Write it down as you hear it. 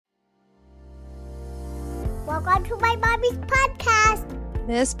Welcome to my mommy's podcast.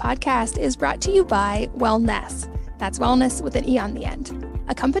 This podcast is brought to you by Wellness. That's wellness with an E on the end.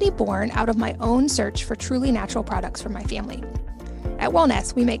 A company born out of my own search for truly natural products for my family. At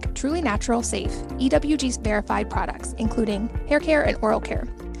Wellness, we make truly natural, safe, EWG verified products, including hair care and oral care.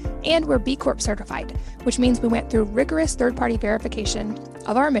 And we're B Corp certified, which means we went through rigorous third-party verification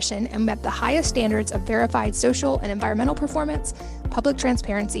of our mission and met the highest standards of verified social and environmental performance, public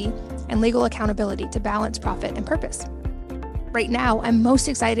transparency, and legal accountability to balance profit and purpose. Right now, I'm most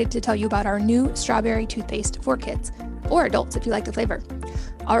excited to tell you about our new strawberry toothpaste for kids, or adults if you like the flavor.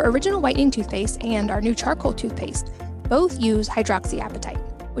 Our original whitening toothpaste and our new charcoal toothpaste both use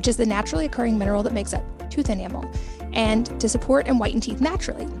hydroxyapatite, which is the naturally occurring mineral that makes up tooth enamel, and to support and whiten teeth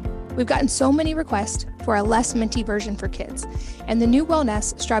naturally. We've gotten so many requests for a less minty version for kids, and the new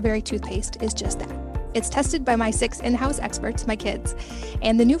Wellness strawberry toothpaste is just that. It's tested by my 6 in-house experts, my kids,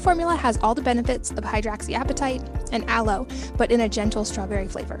 and the new formula has all the benefits of hydroxyapatite and aloe, but in a gentle strawberry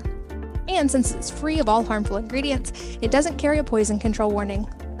flavor. And since it's free of all harmful ingredients, it doesn't carry a poison control warning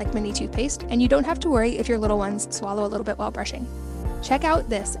like mini toothpaste, and you don't have to worry if your little ones swallow a little bit while brushing. Check out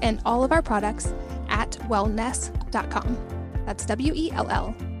this and all of our products at wellness.com. That's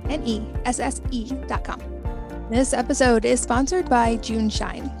WELLNESSE.com. This episode is sponsored by June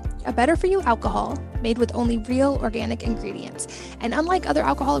Shine, a better-for-you alcohol made with only real organic ingredients. And unlike other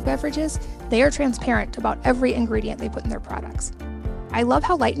alcoholic beverages, they are transparent about every ingredient they put in their products. I love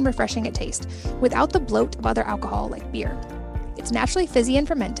how light and refreshing it tastes, without the bloat of other alcohol like beer. It's naturally fizzy and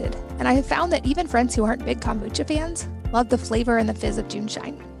fermented, and I have found that even friends who aren't big kombucha fans love the flavor and the fizz of June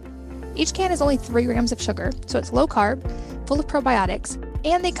Shine. Each can is only 3 grams of sugar, so it's low carb, full of probiotics,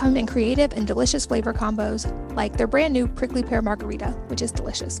 and they come in creative and delicious flavor combos, like their brand new prickly pear margarita, which is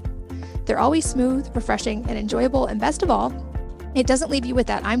delicious. They're always smooth, refreshing, and enjoyable, and best of all, it doesn't leave you with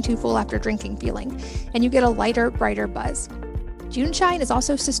that I'm too full after drinking feeling, and you get a lighter, brighter buzz. June Shine is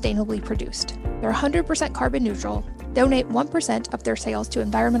also sustainably produced. They're 100% carbon neutral, donate 1% of their sales to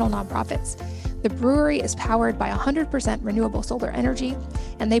environmental nonprofits. The brewery is powered by 100% renewable solar energy,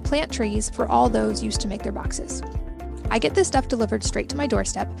 and they plant trees for all those used to make their boxes. I get this stuff delivered straight to my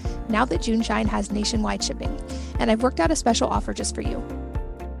doorstep now that June Shine has nationwide shipping, and I've worked out a special offer just for you.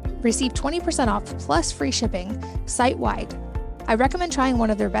 Receive 20% off plus free shipping site-wide. I recommend trying one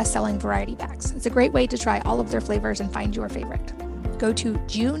of their best-selling variety packs. It's a great way to try all of their flavors and find your favorite. Go to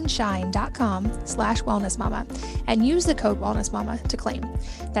juneshine.com/wellnessmama and use the code wellnessmama to claim.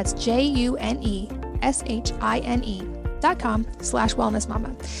 That's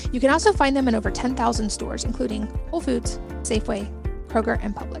JUNESHINE.com/wellnessmama. You can also find them in over 10,000 stores, including Whole Foods, Safeway, Kroger,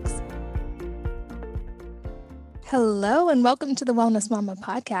 and Publix. Hello, and welcome to the Wellness Mama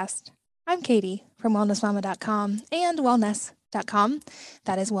podcast. I'm Katie from wellnessmama.com and wellness.com.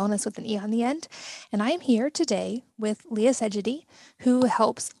 That is wellness with an E on the end. And I am here today with Leah Segedie, who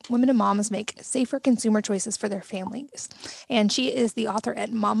helps women and moms make safer consumer choices for their families. And she is the author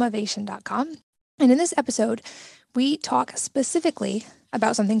at mamavation.com. And in this episode, we talk specifically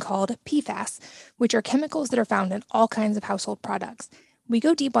about something called PFAS, which are chemicals that are found in all kinds of household products. We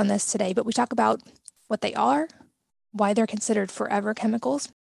go deep on this today, but we talk about what they are, why they're considered forever chemicals,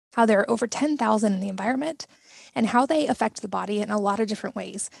 how there are over 10,000 in the environment, and how they affect the body in a lot of different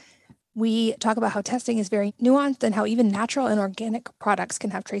ways. We talk about how testing is very nuanced and how even natural and organic products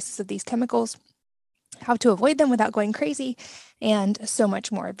can have traces of these chemicals, how to avoid them without going crazy, and so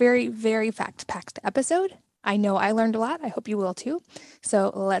much more. Very, very fact-packed episode. I know I learned a lot. I hope you will too. So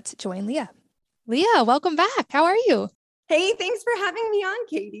let's join Leah. Leah, welcome back. How are you? Hey, thanks for having me on,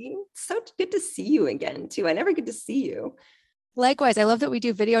 Katie. So good to see you again, too. I never get to see you. Likewise, I love that we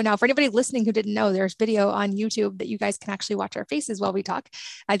do video now. For anybody listening who didn't know, there's video on YouTube that you guys can actually watch our faces while we talk.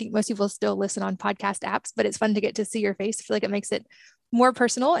 I think most people still listen on podcast apps, but it's fun to get to see your face. I feel like it makes it more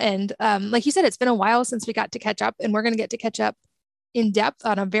personal. And like you said, it's been a while since we got to catch up, and we're going to get to catch up in depth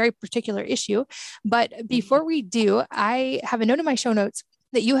on a very particular issue. But before we do, I have a note in my show notes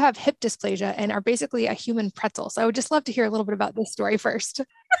that you have hip dysplasia and are basically a human pretzel. So I would just love to hear a little bit about this story first.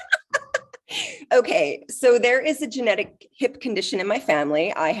 Okay, so there is a genetic hip condition in my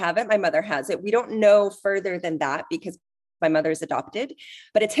family. I have it. My mother has it. We don't know further than that because my mother's adopted,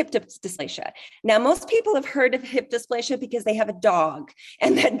 but it's hip dysplasia. Now, most people have heard of hip dysplasia because they have a dog,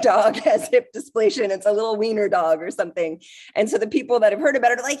 and that dog has hip dysplasia, and it's a little wiener dog or something. And so the people that have heard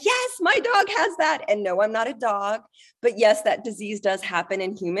about it are like, yes, my dog has that. And no, I'm not a dog. But yes, that disease does happen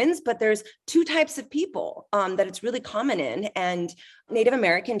in humans, but there's 2 types of people that it's really common in. And Native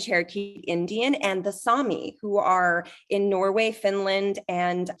American, Cherokee Indian, and the Sami, who are in Norway, Finland,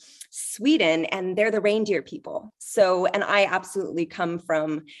 and Sweden, and they're the reindeer people. So, and I absolutely come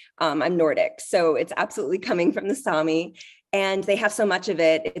from, I'm Nordic, so it's absolutely coming from the Sami. And they have so much of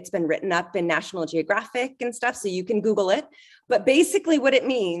it. It's been written up in National Geographic and stuff, so you can Google it. But basically what it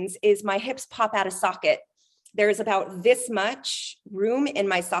means is my hips pop out of socket. There's about this much room in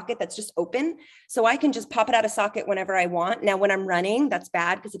my socket that's just open. So I can just pop it out of socket whenever I want. Now, when I'm running, that's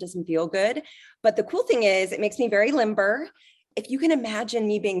bad because it doesn't feel good. But the cool thing is it makes me very limber. If you can imagine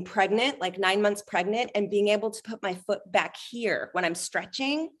me being pregnant, like 9 months pregnant, and being able to put my foot back here when I'm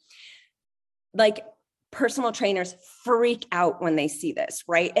stretching, like personal trainers freak out when they see this,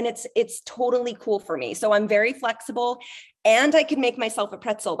 right? And it's totally cool for me. So I'm very flexible, and I can make myself a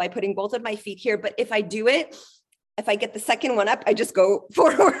pretzel by putting both of my feet here. But if I do it, if I get the second one up, I just go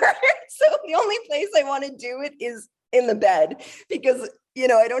forward. So the only place I want to do it is in the bed because,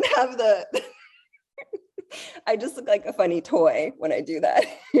 I don't have I just look like a funny toy when I do that.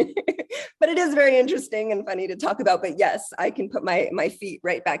 But it is very interesting and funny to talk about. But yes, I can put my feet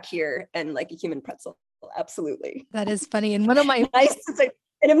right back here and like a human pretzel. Absolutely. That is funny. And one of my Nice to say.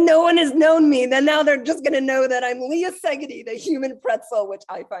 And if no one has known me, then now they're just going to know that I'm Leah Segedie, the human pretzel, which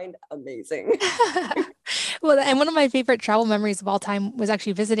I find amazing. Well, and one of my favorite travel memories of all time was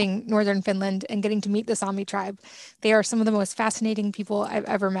actually visiting northern Finland and getting to meet the Sami tribe. They are some of the most fascinating people I've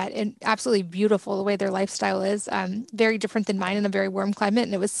ever met, and absolutely beautiful the way their lifestyle is. Very different than mine in a very warm climate,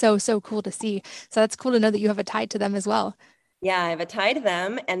 and it was so, so cool to see. So that's cool to know that you have a tie to them as well. Yeah, I have a tie to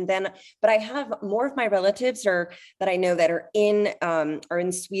them, but I have more of my relatives that I know that are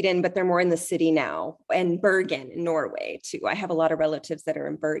in Sweden, but they're more in the city now, and Bergen in Norway too. I have a lot of relatives that are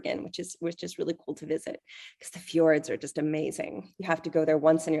in Bergen, which is really cool to visit because the fjords are just amazing. You have to go there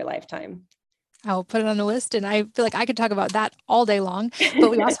once in your lifetime. I'll put it on the list, and I feel like I could talk about that all day long.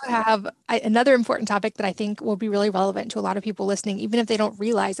 But we also have another important topic that I think will be really relevant to a lot of people listening, even if they don't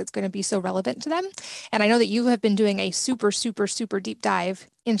realize it's going to be so relevant to them. And I know that you have been doing a super, super, super deep dive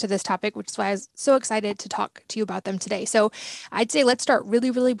into this topic, which is why I was so excited to talk to you about them today. So I'd say let's start really,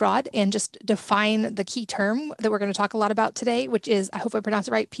 really broad and just define the key term that we're going to talk a lot about today, which is, I hope I pronounce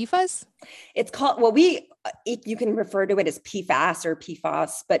it right, PFAS. It's called, you can refer to it as PFAS or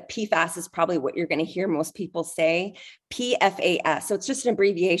PFAS, but PFAS is probably what you're going to hear most people say, PFAS. So it's just an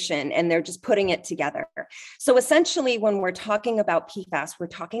abbreviation, and they're just putting it together. So essentially, when we're talking about PFAS, we're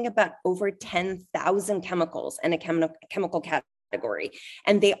talking about over 10,000 chemicals in a chemical category.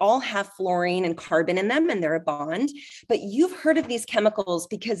 And they all have fluorine and carbon in them, and they're a bond. But you've heard of these chemicals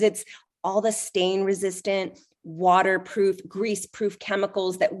because it's all the stain resistant, waterproof, grease-proof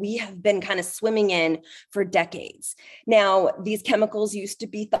chemicals that we have been kind of swimming in for decades. Now, these chemicals used to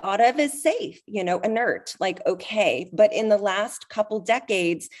be thought of as safe, inert, like okay. But in the last couple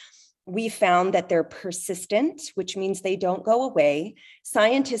decades, we found that they're persistent, which means they don't go away.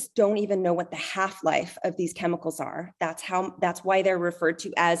 Scientists don't even know what the half-life of these chemicals are. That's why they're referred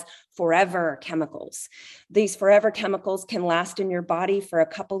to as forever chemicals. These forever chemicals can last in your body for a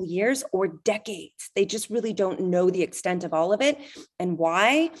couple years or decades. They just really don't know the extent of all of it. And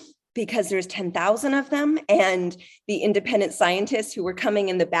why? Because there's 10,000 of them, and the independent scientists who were coming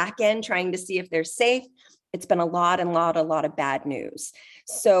in the back end trying to see if they're safe. It's been a lot of bad news.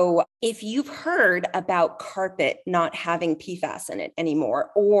 So if you've heard about carpet not having PFAS in it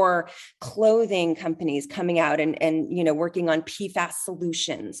anymore, or clothing companies coming out and working on PFAS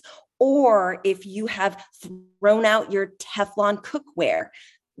solutions, or if you have thrown out your Teflon cookware,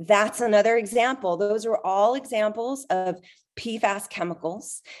 that's another example. Those are all examples of PFAS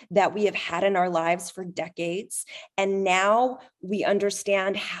chemicals that we have had in our lives for decades. And now we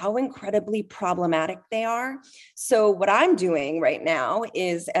understand how incredibly problematic they are. So what I'm doing right now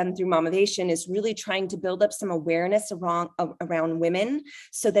is, through Momovation, is really trying to build up some awareness around women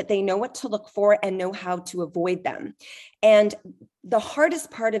so that they know what to look for and know how to avoid them. And the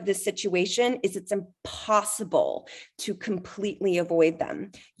hardest part of this situation is it's impossible to completely avoid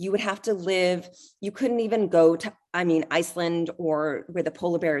them. You would have to you couldn't even go to, Iceland or where the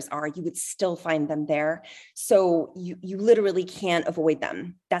polar bears are, you would still find them there. So you literally can't avoid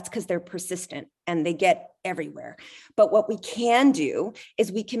them. That's because they're persistent and they get everywhere. But what we can do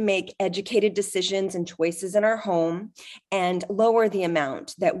is we can make educated decisions and choices in our home and lower the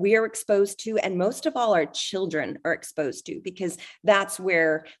amount that we are exposed to. And most of all, our children are exposed to, because that's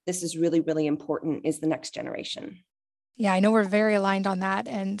where this is really, really important, is the next generation. Yeah, I know we're very aligned on that,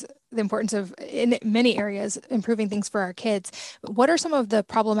 and the importance of, in many areas, improving things for our kids. What are some of the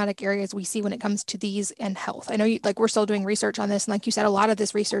problematic areas we see when it comes to these and health? I know we're still doing research on this. And like you said, a lot of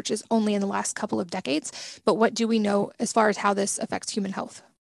this research is only in the last couple of decades. But what do we know as far as how this affects human health?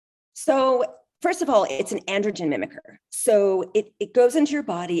 So first of all, it's an androgen mimicker. So it goes into your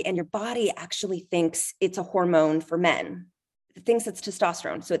body, and your body actually thinks it's a hormone for men. thinks it's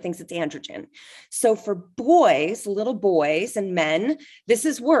testosterone. So it thinks it's androgen. So for boys, little boys and men, this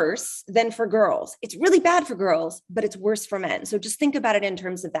is worse than for girls. It's really bad for girls, but it's worse for men. So just think about it in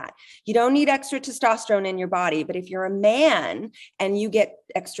terms of that. You don't need extra testosterone in your body, but if you're a man and you get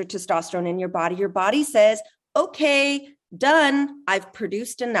extra testosterone in your body says, okay, done, I've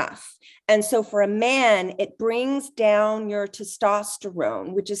produced enough. And so for a man, it brings down your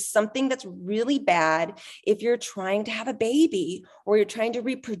testosterone, which is something that's really bad if you're trying to have a baby or you're trying to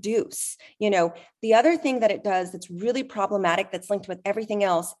reproduce. The other thing that it does that's really problematic, that's linked with everything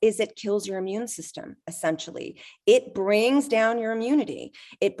else, is it kills your immune system, essentially. It brings down your immunity.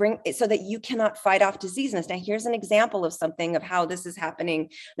 It brings so that you cannot fight off diseases. Now, here's an example of something of how this is happening.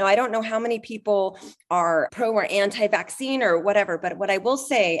 Now, I don't know how many people are pro or anti-vaccine or whatever, but what I will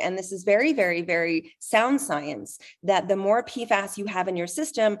say, and this is very, very, very sound science, that the more PFAS you have in your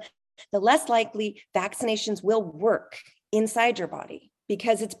system, the less likely vaccinations will work inside your body,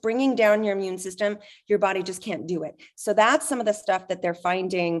 because it's bringing down your immune system. Your body just can't do it. So that's some of the stuff that they're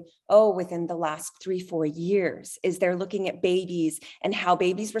finding, within the last 3-4 years, is they're looking at babies and how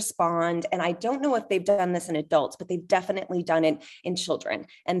babies respond. And I don't know if they've done this in adults, but they've definitely done it in children.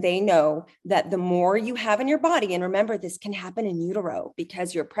 And they know that the more you have in your body, and remember, this can happen in utero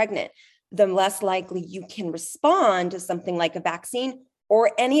because you're pregnant, the less likely you can respond to something like a vaccine or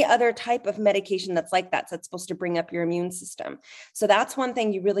any other type of medication that's like that. So it's supposed to bring up your immune system. So that's one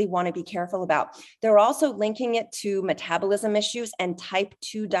thing you really want to be careful about. They're also linking it to metabolism issues and type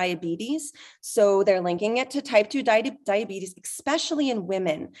 2 diabetes. So they're linking it to type 2 diabetes, especially in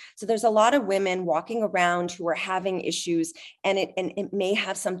women. So there's a lot of women walking around who are having issues, and it may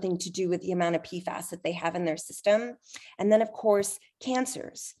have something to do with the amount of PFAS that they have in their system. And then, of course,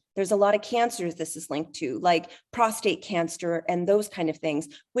 cancers. There's a lot of cancers this is linked to, like prostate cancer and those kind of things,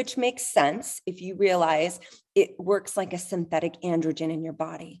 which makes sense if you realize it works like a synthetic androgen in your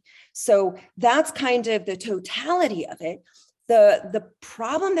body. So that's kind of the totality of it. The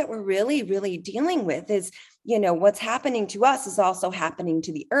problem that we're really, really dealing with is, what's happening to us is also happening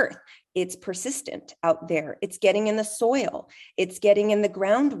to the earth. It's persistent out there. It's getting in the soil. It's getting in the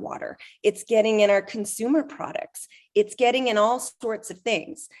groundwater. It's getting in our consumer products. It's getting in all sorts of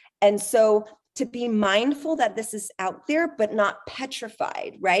things. And so to be mindful that this is out there, but not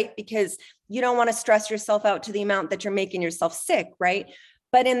petrified, right? Because you don't want to stress yourself out to the amount that you're making yourself sick, right?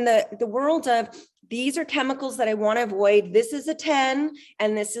 But in the world of, these are chemicals that I want to avoid, this is a 10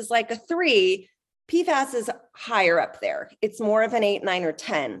 and this is like a 3, PFAS is higher up there. It's more of an 8, 9, or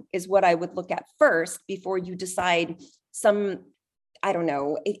 10 is what I would look at first before you decide I don't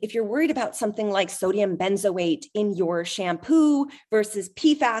know, if you're worried about something like sodium benzoate in your shampoo versus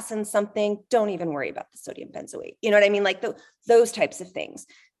PFAS in something, don't even worry about the sodium benzoate. You know what I mean? Like those types of things.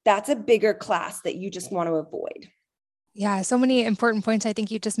 That's a bigger class that you just want to avoid. Yeah, so many important points I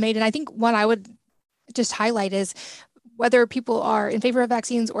think you just made. And I think one I would just highlight is whether people are in favor of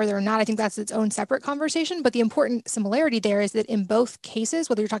vaccines or they're not, I think that's its own separate conversation. But the important similarity there is that in both cases,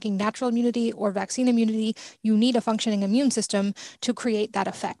 whether you're talking natural immunity or vaccine immunity, you need a functioning immune system to create that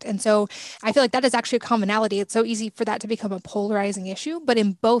effect. And so I feel like that is actually a commonality. It's so easy for that to become a polarizing issue. But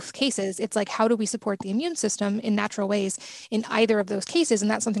in both cases, it's like, how do we support the immune system in natural ways in either of those cases?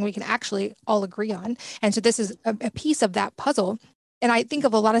 And that's something we can actually all agree on. And so this is a piece of that puzzle. And I think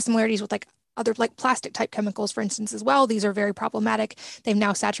of a lot of similarities with other plastic type chemicals, for instance, as well. These are very problematic. They've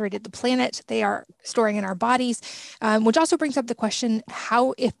now saturated the planet. They are storing in our bodies, which also brings up the question,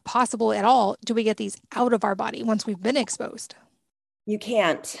 how, if possible at all, do we get these out of our body once we've been exposed? You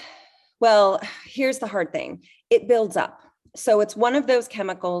can't. Well, here's the hard thing. It builds up. So it's one of those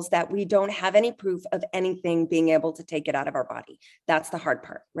chemicals that we don't have any proof of anything being able to take it out of our body. That's the hard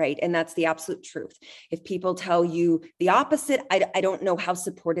part, right? And that's the absolute truth. If people tell you the opposite, I don't know how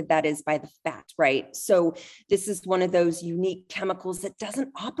supported that is by the fact, right? So this is one of those unique chemicals that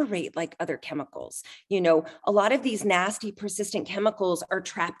doesn't operate like other chemicals. A lot of these nasty, persistent chemicals are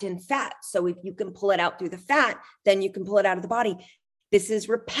trapped in fat. So if you can pull it out through the fat, then you can pull it out of the body. This is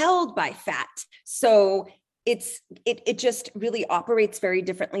repelled by fat. So it just really operates very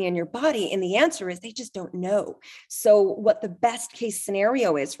differently in your body. And the answer is they just don't know. So what the best case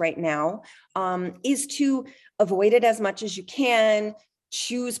scenario is right now is to avoid it as much as you can,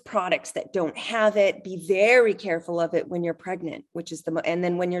 choose products that don't have it, be very careful of it when you're pregnant, which is and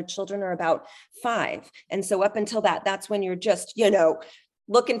then when your children are about 5. And so up until that's when you're just,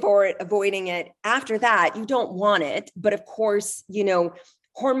 looking for it, avoiding it. After that, you don't want it. But of course,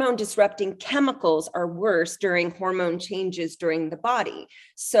 Hormone disrupting chemicals are worse during hormone changes during the body.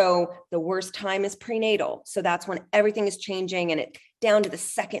 So the worst time is prenatal. So that's when everything is changing and it down to the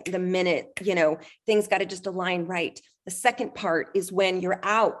second, the minute, things got to just align right. The second part is when you're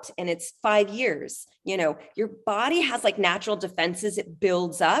out and it's 5 years, your body has like natural defenses. It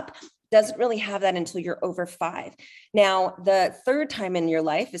builds up. Doesn't really have that until you're over 5. Now, the third time in your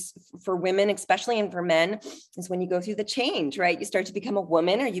life is for women, especially, and for men, is when you go through the change, right? You start to become a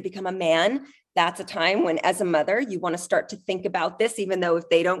woman or you become a man. That's a time when, as a mother, you want to start to think about this, even though if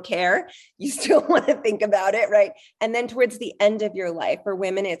they don't care, you still want to think about it, right? And then towards the end of your life, for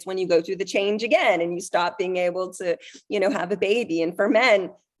women, it's when you go through the change again and you stop being able to, have a baby. And for men,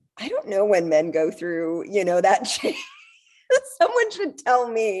 I don't know when men go through, that change. Someone should tell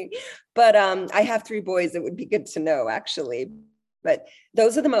me, but I have 3 boys. It would be good to know, actually. But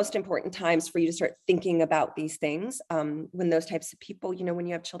those are the most important times for you to start thinking about these things when those types of people, when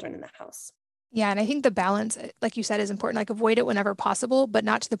you have children in the house. Yeah. And I think the balance, like you said, is important. Like avoid it whenever possible, but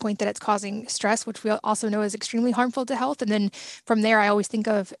not to the point that it's causing stress, which we also know is extremely harmful to health. And then from there, I always think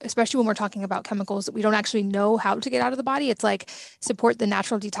of, especially when we're talking about chemicals that we don't actually know how to get out of the body, it's like support the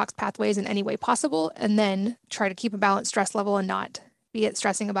natural detox pathways in any way possible, and then try to keep a balanced stress level and not be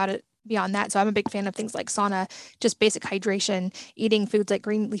stressing about it beyond that. So I'm a big fan of things like sauna, just basic hydration, eating foods like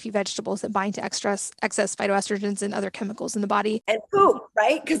green leafy vegetables that bind to excess phytoestrogens and other chemicals in the body. And poop,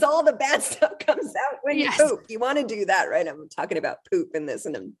 right? Because all the bad stuff comes out when you poop. You want to do that, right? I'm talking about poop in this,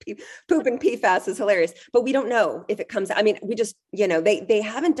 and poop and PFAS is hilarious, but we don't know if it comes out. I mean, we just, they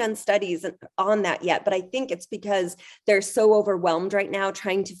haven't done studies on that yet, but I think it's because they're so overwhelmed right now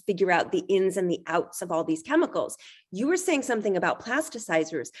trying to figure out the ins and the outs of all these chemicals. You were saying something about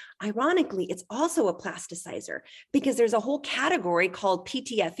plasticizers. Ironically, it's also a plasticizer because there's a whole category called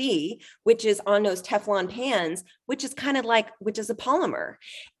PTFE, which is on those Teflon pans, which is a polymer.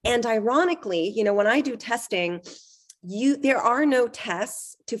 And ironically, when I do testing, there are no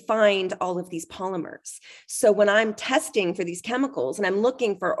tests to find all of these polymers. So when I'm testing for these chemicals and I'm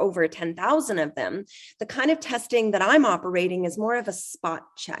looking for over 10,000 of them, the kind of testing that I'm operating is more of a spot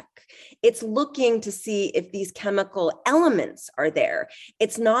check. It's looking to see if these chemical elements are there.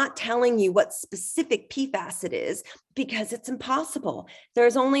 It's not telling you what specific PFAS it is because it's impossible.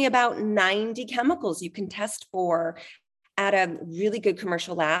 There's only about 90 chemicals you can test for at a really good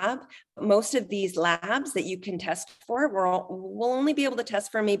commercial lab. Most of these labs that you can test for will only be able to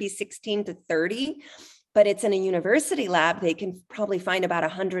test for maybe 16 to 30, but it's in a university lab. They can probably find about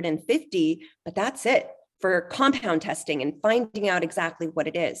 150, but that's it for compound testing and finding out exactly what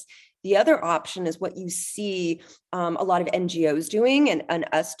it is. The other option is what you see a lot of NGOs doing and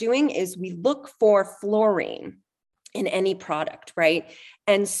us doing is we look for fluorine in any product, right?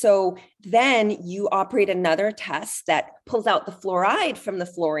 And so then you operate another test that pulls out the fluoride from the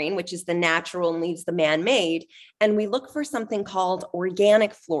fluorine, which is the natural and leaves the man-made. And we look for something called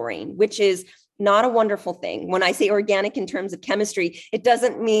organic fluorine, which is not a wonderful thing. When I say organic in terms of chemistry, it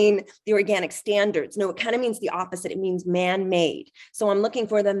doesn't mean the organic standards. No, it kind of means the opposite. It means man-made. So I'm looking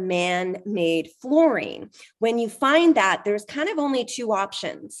for the man-made fluorine. When you find that, there's kind of only 2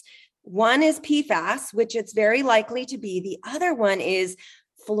 options. One is PFAS, which it's very likely to be. The other one is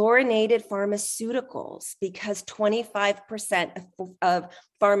fluorinated pharmaceuticals, because 25% of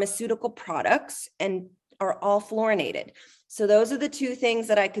pharmaceutical products are all fluorinated. So those are the 2 things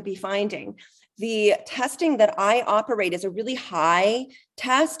that I could be finding. The testing that I operate is a really high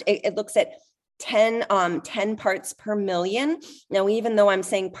test. It looks at 10 parts per million. Now, even though I'm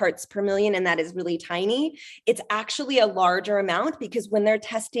saying parts per million, and that is really tiny, it's actually a larger amount because when they're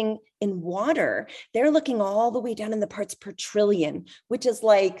testing in water, they're looking all the way down in the parts per trillion, which is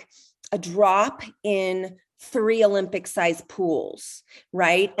like a drop in 3 Olympic-sized pools,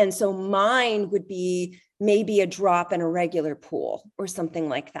 right? And so mine would be maybe a drop in a regular pool or something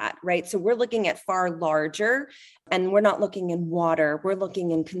like that, right? So we're looking at far larger, and we're not looking in water. We're looking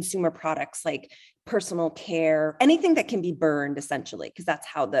in consumer products like personal care, anything that can be burned, essentially, because that's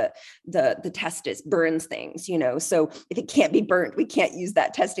how the test burns things, So if it can't be burnt, we can't use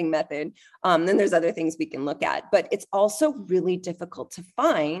that testing method. Then there's other things we can look at, but it's also really difficult to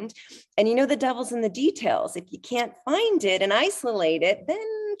find. And the devil's in the details. If you can't find it and isolate it, then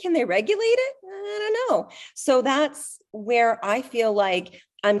can they regulate it? I don't know. So that's where I feel like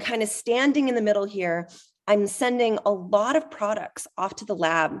I'm kind of standing in the middle here. I'm sending a lot of products off to the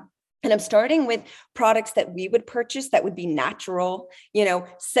lab. And I'm starting with products that we would purchase that would be natural,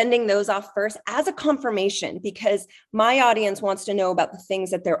 sending those off first as a confirmation, because my audience wants to know about the things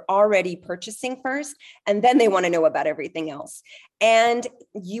that they're already purchasing first, and then they want to know about everything else. And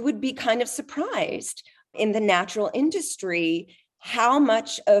you would be kind of surprised in the natural industry how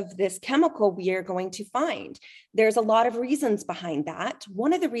much of this chemical we are going to find. There's a lot of reasons behind that.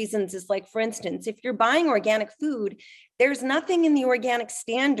 One of the reasons is, like, for instance, if you're buying organic food, there's nothing in the organic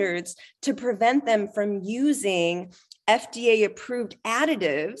standards to prevent them from using FDA approved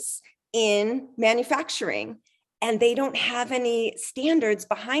additives in manufacturing. And they don't have any standards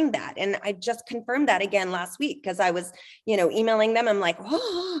behind that. And I just confirmed that again last week because I was, emailing them. I'm like,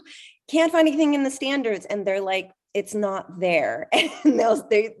 oh, can't find anything in the standards. And they're like, it's not there. And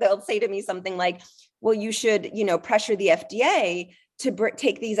they'll say to me something like, well, you should, pressure the FDA to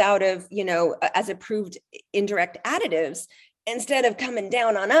take these out of, as approved indirect additives instead of coming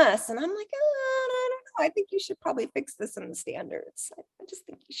down on us. And I'm like, oh, I don't know. I think you should probably fix this in the standards. I just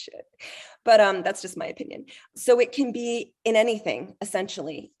think you should. But that's just my opinion. So it can be in anything,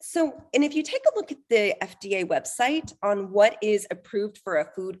 essentially. So, and if you take a look at the FDA website on what is approved for a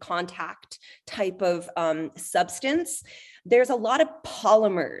food contact type of substance, there's a lot of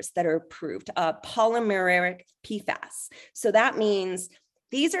polymers that are approved, polymeric PFAS. So that means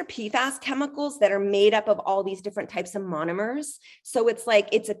these are PFAS chemicals that are made up of all these different types of monomers. So it's like,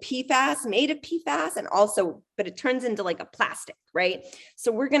 it's a PFAS made of PFAS and also, but it turns into like a plastic, right?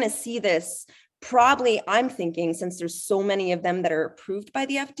 So we're going to see this probably, I'm thinking, since there's so many of them that are approved by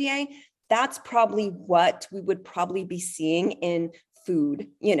the FDA, that's probably what we would probably be seeing in food,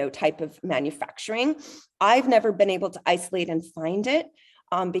 type of manufacturing. I've never been able to isolate and find it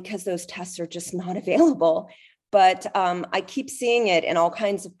because those tests are just not available. But I keep seeing it in all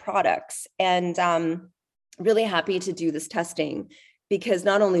kinds of products, and really happy to do this testing because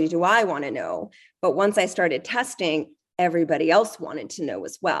not only do I want to know, but once I started testing, everybody else wanted to know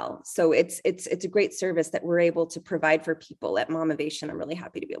as well. So it's a great service that we're able to provide for people at Momivation. I'm really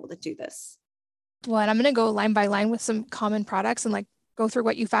happy to be able to do this. Well, and I'm going to go line by line with some common products and go through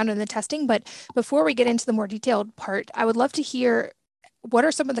what you found in the testing. But before we get into the more detailed part, I would love to hear, what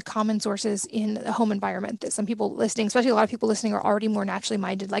are some of the common sources in the home environment that some people listening, especially a lot of people listening, are already more naturally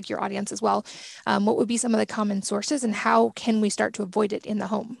minded, like your audience as well? What would be some of the common sources, and how can we start to avoid it in the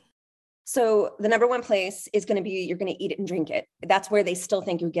home? So the number one place is going to be, you're going to eat it and drink it. That's where they still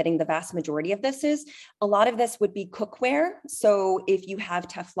think you're getting the vast majority of this is. A lot of this would be cookware. So if you have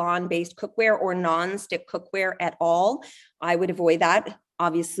Teflon-based cookware or non-stick cookware at all, I would avoid that.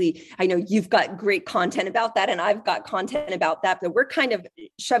 Obviously, I know you've got great content about that, and I've got content about that, but we're kind of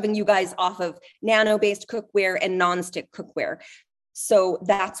shoving you guys off of nano-based cookware and non-stick cookware. So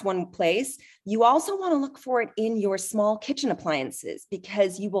that's one place. You also want to look for it in your small kitchen appliances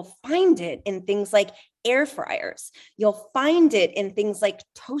because you will find it in things like air fryers. You'll find it in things like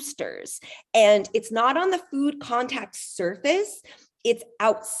toasters. And it's not on the food contact surface, it's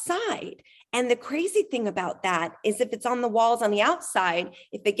outside. And the crazy thing about that is if it's on the walls on the outside,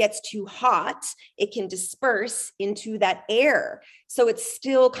 if it gets too hot, it can disperse into that air. So it's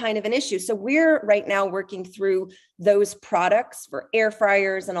still kind of an issue. So we're right now working through those products for air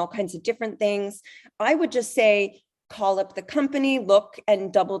fryers and all kinds of different things. I would just say, call up the company, look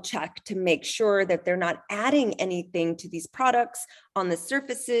and double check to make sure that they're not adding anything to these products on the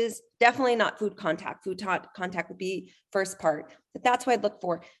surfaces. Definitely not food contact. Food contact would be first part, but that's what I'd look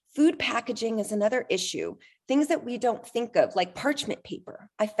for. Food packaging is another issue. Things that we don't think of, like parchment paper.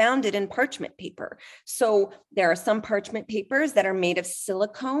 I found it in parchment paper. So there are some parchment papers that are made of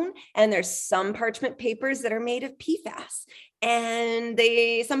silicone, and there's some parchment papers that are made of PFAS. And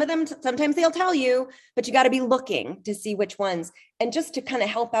some of them, sometimes they'll tell you, but you got to be looking to see which ones. And just to kind of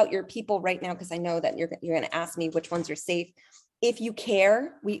help out your people right now, because I know that you're going to ask me which ones are safe. If you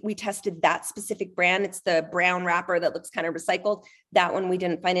care, we tested that specific brand. It's the brown wrapper that looks kind of recycled. That one we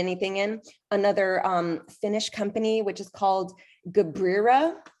didn't find anything in. Another Finnish company, which is called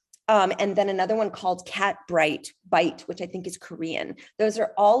Gabrira, and then another one called Cat Bite, which I think is Korean. Those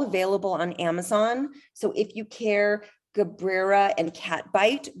are all available on Amazon. So if you care, Gabrira and Cat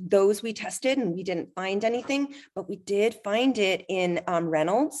Bite, those we tested and we didn't find anything, but we did find it in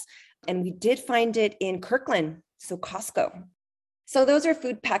Reynolds, and we did find it in Kirkland, so Costco. So those are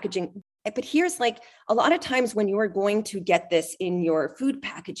food packaging. But here's like a lot of times when you are going to get this in your food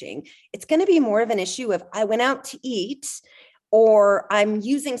packaging, it's going to be more of an issue of I went out to eat or I'm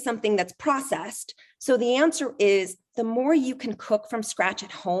using something that's processed. So the answer is the more you can cook from scratch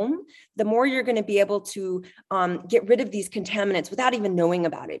at home, the more you're going to be able to get rid of these contaminants without even knowing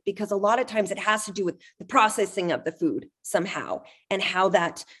about it. Because a lot of times it has to do with the processing of the food somehow and how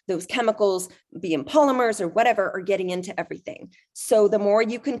those chemicals, be in polymers or whatever, are getting into everything. So the more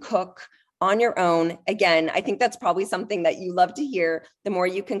you can cook on your own, again, I think that's probably something that you love to hear. The more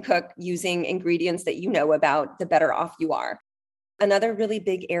you can cook using ingredients that you know about, the better off you are. Another really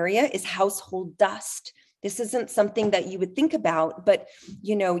big area is household dust. This isn't something that you would think about, but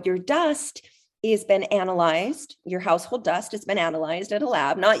your dust has been analyzed. Your household dust has been analyzed at a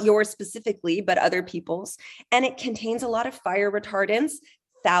lab, not yours specifically, but other people's. And it contains a lot of fire retardants,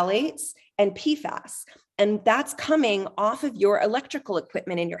 phthalates, and PFAS. And that's coming off of your electrical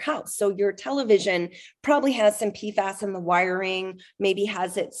equipment in your house. So your television probably has some PFAS in the wiring, maybe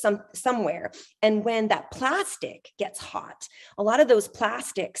has it somewhere. And when that plastic gets hot, a lot of those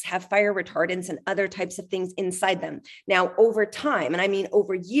plastics have fire retardants and other types of things inside them. Now, over time, and I mean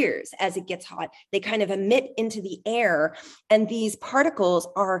over years, as it gets hot, they kind of emit into the air, and these particles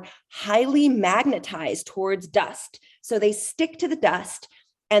are highly magnetized towards dust. So they stick to the dust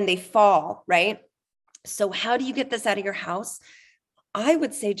and they fall, right? So how do you get this out of your house? I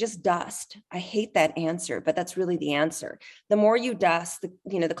would say just dust. I hate that answer, but that's really the answer. The more you dust,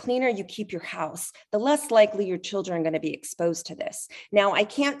 the cleaner you keep your house, the less likely your children are going to be exposed to this. Now, I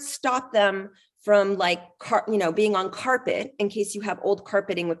can't stop them from being on carpet in case you have old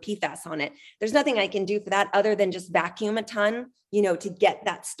carpeting with PFAS on it. There's nothing I can do for that other than just vacuum a ton, to get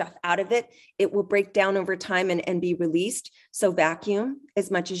that stuff out of it. It will break down over time and be released. So vacuum as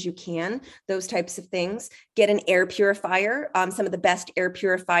much as you can, those types of things. Get an air purifier. Some of the best air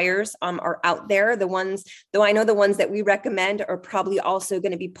purifiers are out there. The ones, though I know the ones that we recommend are probably also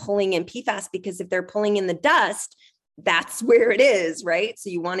going to be pulling in PFAS, because if they're pulling in the dust, that's where it is, right? So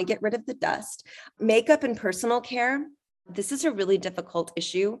you want to get rid of the dust. Makeup and personal care. This is a really difficult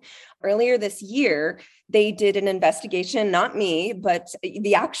issue. Earlier this year, they did an investigation, not me, but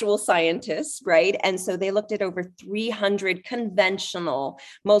the actual scientists, right? And so they looked at over 300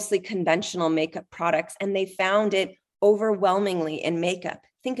 mostly conventional makeup products, and they found it overwhelmingly in makeup.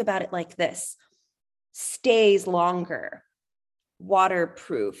 Think about it like this: stays longer,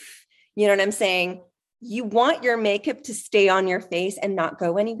 waterproof. You know what I'm saying? You want your makeup to stay on your face and not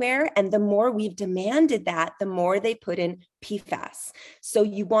go anywhere. And the more we've demanded that, the more they put in PFAS. So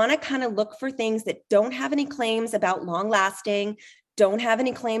you want to kind of look for things that don't have any claims about long lasting, don't have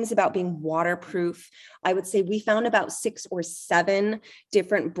any claims about being waterproof. I would say we found about 6 or 7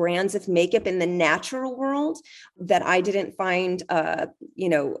 different brands of makeup in the natural world that I didn't find,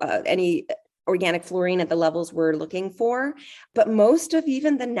 any organic fluorine at the levels we're looking for. But most of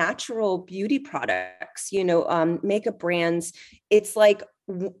even the natural beauty products, makeup brands, it's like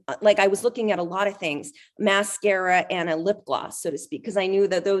I was looking at a lot of things, mascara and a lip gloss, so to speak, because I knew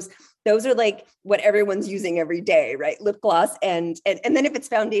that those are like what everyone's using every day, right? Lip gloss. And then if it's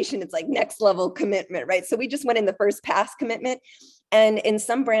foundation, it's like next level commitment, right? So we just went in the first pass commitment. And in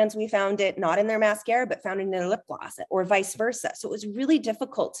some brands, we found it not in their mascara, but found it in their lip gloss, or vice versa. So it was really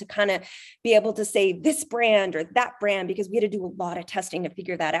difficult to kind of be able to say this brand or that brand, because we had to do a lot of testing to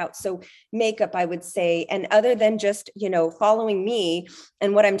figure that out. So makeup, I would say, and other than just, following me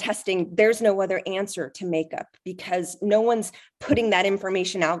and what I'm testing, there's no other answer to makeup, because no one's putting that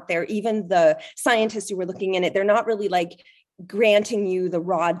information out there. Even the scientists who were looking in it, they're not really granting you the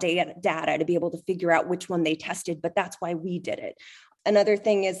raw data to be able to figure out which one they tested, but that's why we did it. Another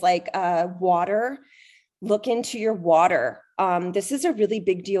thing is water. Look into your water. This is a really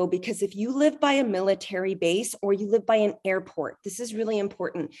big deal, because if you live by a military base or you live by an airport, this is really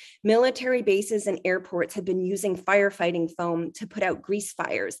important. Military bases and airports have been using firefighting foam to put out grease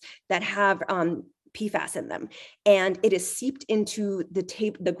fires that have PFAS in them, and it is seeped into the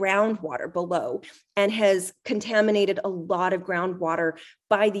groundwater below and has contaminated a lot of groundwater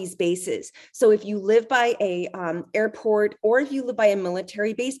by these bases. So if you live by a airport, or if you live by a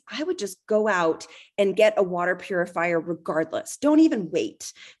military base, I would just go out and get a water purifier regardless. Don't even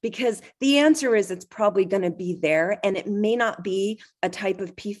wait, because the answer is it's probably going to be there, and it may not be a type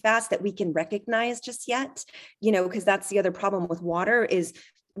of PFAS that we can recognize just yet, because that's the other problem with water is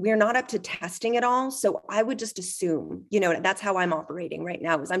we're not up to testing it all. So I would just assume, that's how I'm operating right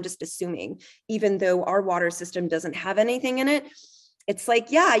now, is I'm just assuming, even though our water system doesn't have anything in it, it's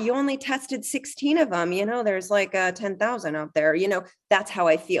you only tested 16 of them, there's 10,000 out there, that's how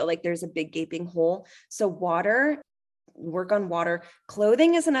I feel. There's a big gaping hole. So water, work on water.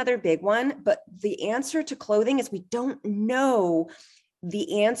 Clothing is another big one, but the answer to clothing is we don't know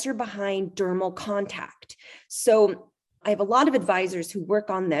the answer behind dermal contact. So I have a lot of advisors who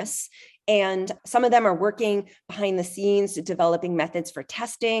work on this, and some of them are working behind the scenes, developing methods for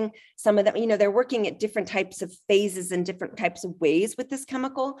testing. Some of them, they're working at different types of phases and different types of ways with this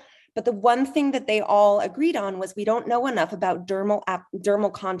chemical. But the one thing that they all agreed on was we don't know enough about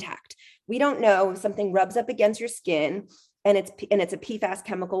dermal contact. We don't know if something rubs up against your skin and it's a PFAS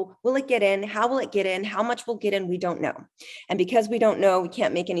chemical. Will it get in? How will it get in? How much will get in? We don't know. And because we don't know, we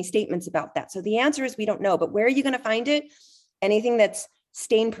can't make any statements about that. So the answer is we don't know. But where are you going to find it? Anything that's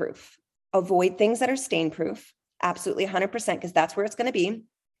stain proof. avoid things that are stain proof. Absolutely 100%, because that's where it's going to be.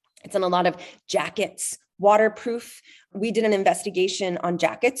 It's in a lot of jackets, waterproof. We did an investigation on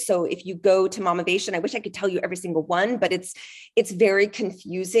jackets. So if you go to Momavation, I wish I could tell you every single one, but it's very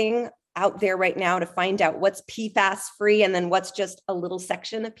confusing out there right now to find out what's PFAS free and then what's just a little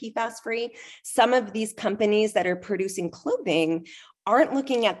section of PFAS free. Some of these companies that are producing clothing aren't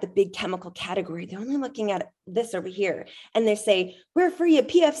looking at the big chemical category. They're only looking at this over here. And they say, we're free of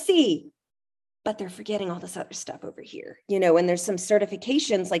PFC, but they're forgetting all this other stuff over here, and there's some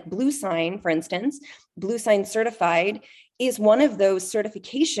certifications like Blue Sign, for instance. Blue Sign certified is one of those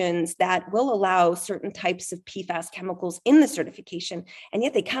certifications that will allow certain types of PFAS chemicals in the certification. And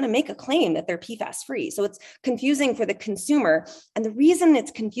yet they kind of make a claim that they're PFAS free. So it's confusing for the consumer. And the reason it's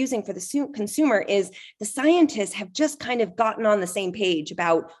confusing for the consumer is the scientists have just kind of gotten on the same page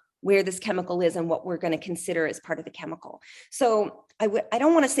about where this chemical is and what we're going to consider as part of the chemical. So I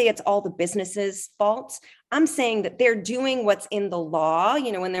don't want to say it's all the business's fault. I'm saying that they're doing what's in the law,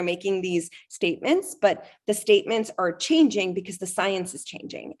 when they're making these statements, but the statements are changing because the science is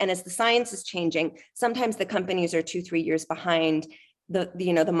changing. And as the science is changing, sometimes the companies are 2-3 years behind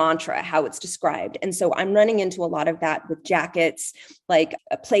the mantra, how it's described. And so I'm running into a lot of that with jackets, like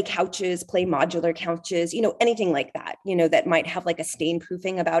play couches, play modular couches, anything like that, that might have like a stain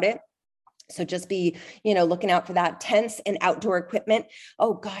proofing about it. So just be, looking out for that. Tents and outdoor equipment.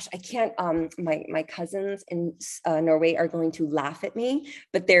 Oh gosh, I can't, my cousins in Norway are going to laugh at me,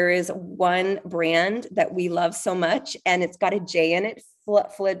 but there is one brand that we love so much and it's got a J in it,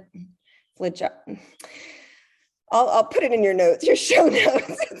 I'll put it in your notes, your show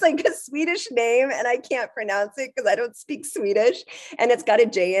notes. It's like a Swedish name and I can't pronounce it because I don't speak Swedish, and it's got a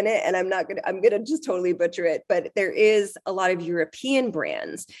J in it and I'm going to just totally butcher it. But there is a lot of European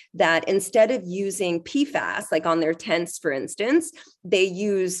brands that instead of using PFAS, like on their tents, for instance, they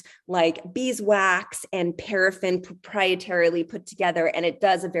use like beeswax and paraffin proprietarily put together. And it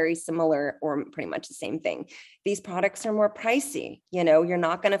does a very similar or pretty much the same thing. These products are more pricey. You're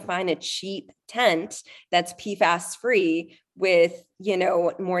not going to find a cheap tent that's PFAS free with,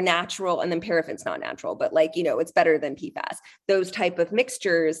 more natural, and then paraffin's not natural, but it's better than PFAS. Those type of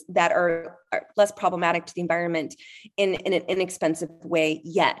mixtures that are less problematic to the environment in an inexpensive way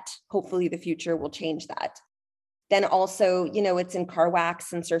yet. Hopefully the future will change that. Then also, it's in car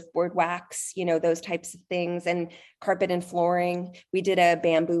wax and surfboard wax, those types of things, and carpet and flooring. We did a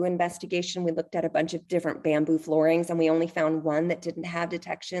bamboo investigation. We looked at a bunch of different bamboo floorings and we only found one that didn't have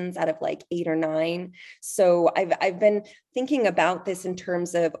detections out of like 8 or 9. So I've been thinking about this in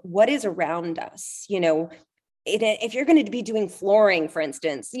terms of what is around us, if you're going to be doing flooring, for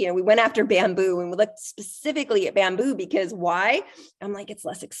instance, we went after bamboo and we looked specifically at bamboo because why? I'm like, it's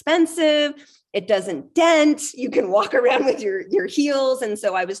less expensive. It doesn't dent. You can walk around with your heels. And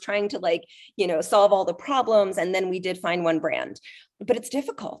so I was trying to solve all the problems. And then we did find one brand, but it's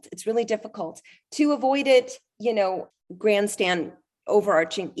difficult. It's really difficult to avoid it, grandstand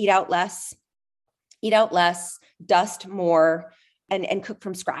overarching, eat out less, dust more, and cook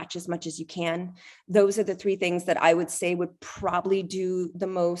from scratch as much as you can. Those are the 3 things that I would say would probably do the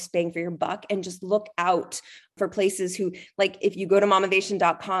most bang for your buck. And just look out for places who, like, if you go to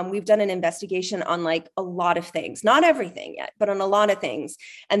momavation.com, we've done an investigation on like a lot of things, not everything yet, but on a lot of things.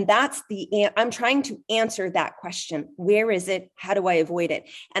 And that's I'm trying to answer that question. Where is it? How do I avoid it?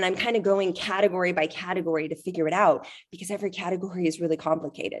 And I'm kind of going category by category to figure it out because every category is really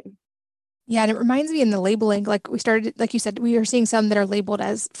complicated. Yeah, and it reminds me in the labeling, like you said, we are seeing some that are labeled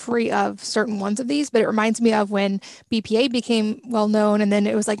as free of certain ones of these, but it reminds me of when BPA became well known and then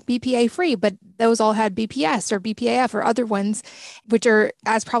it was like BPA free, but those all had BPS or BPAF or other ones, which are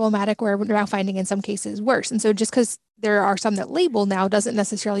as problematic or we're now finding in some cases worse. And so just because there are some that label now doesn't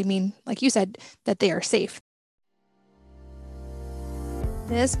necessarily mean, like you said, that they are safe.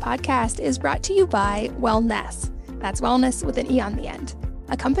 This podcast is brought to you by Wellness. That's wellness with an E on the end.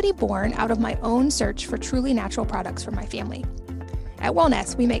 A company born out of my own search for truly natural products for my family. At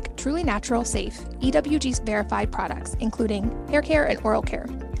Wellness, we make truly natural, safe, EWG verified products, including hair care and oral care.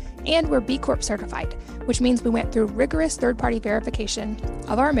 And we're B Corp certified, which means we went through rigorous third-party verification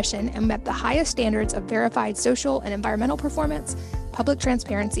of our mission and met the highest standards of verified social and environmental performance, public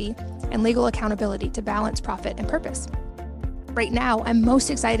transparency, and legal accountability to balance profit and purpose. Right now, I'm most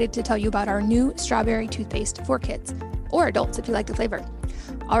excited to tell you about our new strawberry toothpaste for kids, or adults if you like the flavor.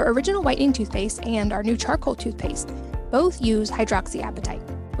 Our original whitening toothpaste and our new charcoal toothpaste both use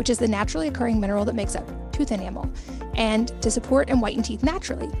hydroxyapatite, which is the naturally occurring mineral that makes up tooth enamel, and to support and whiten teeth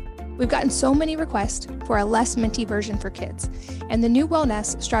naturally. We've gotten so many requests for a less minty version for kids, and the new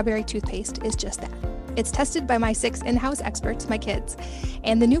Wellness strawberry toothpaste is just that. It's tested by my 6 in-house experts, my kids,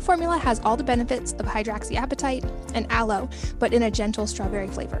 and the new formula has all the benefits of hydroxyapatite and aloe, but in a gentle strawberry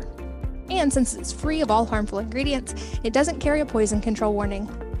flavor. And since it's free of all harmful ingredients, it doesn't carry a poison control warning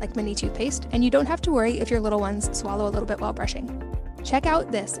like mini toothpaste, and you don't have to worry if your little ones swallow a little bit while brushing. Check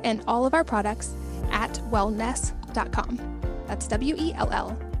out this and all of our products at wellness.com. That's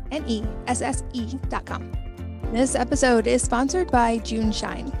WELLNESSE.com. This episode is sponsored by June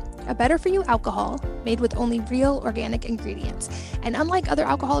Shine, a better-for-you alcohol made with only real organic ingredients. And unlike other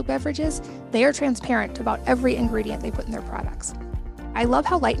alcoholic beverages, they are transparent about every ingredient they put in their products. I love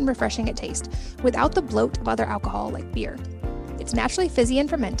how light and refreshing it tastes, without the bloat of other alcohol like beer. It's naturally fizzy and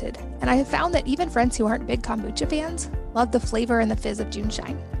fermented, and I have found that even friends who aren't big kombucha fans love the flavor and the fizz of June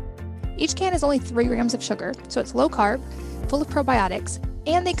Shine. Each can is only 3 grams of sugar, so it's low carb, full of probiotics,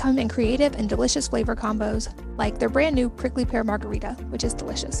 and they come in creative and delicious flavor combos, like their brand new prickly pear margarita, which is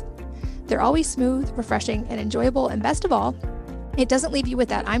delicious. They're always smooth, refreshing, and enjoyable, and best of all, it doesn't leave you with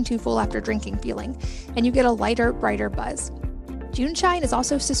that I'm too full after drinking feeling, and you get a lighter, brighter buzz. June Shine is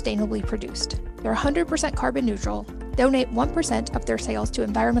also sustainably produced. They're 100% carbon neutral, donate 1% of their sales to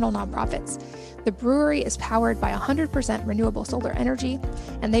environmental nonprofits. The brewery is powered by 100% renewable solar energy,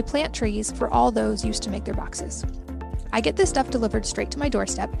 and they plant trees for all those used to make their boxes. I get this stuff delivered straight to my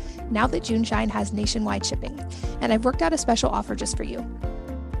doorstep now that June Shine has nationwide shipping, and I've worked out a special offer just for you.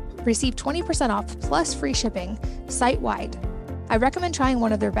 Receive 20% off plus free shipping site-wide. I recommend trying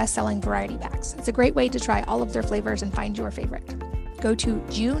one of their best-selling variety packs. It's a great way to try all of their flavors and find your favorite. Go to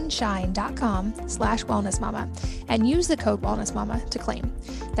juneshine.com/wellnessmama and use the code wellnessmama to claim.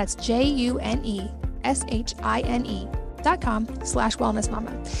 That's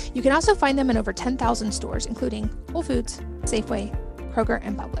JUNESHINE.com/wellnessmama. You can also find them in over 10,000 stores, including Whole Foods, Safeway, Kroger,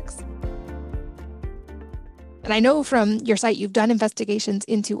 and Publix. And I know from your site, you've done investigations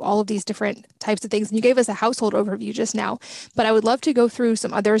into all of these different types of things, and you gave us a household overview just now, but I would love to go through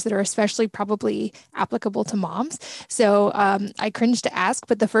some others that are especially probably applicable to moms. So I cringe to ask,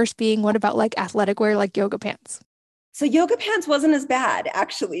 but the first being, what about like athletic wear, like yoga pants? So yoga pants wasn't as bad,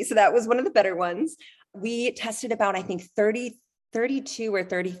 actually. So that was one of the better ones. We tested about, I think, 32 or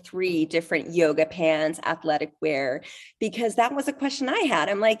 33 different yoga pants, athletic wear, because that was a question I had.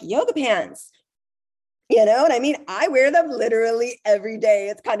 I'm like, yoga pants, you know what I mean? I wear them literally every day.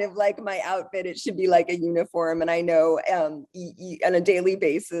 It's kind of like my outfit. It should be like a uniform. And I know on a daily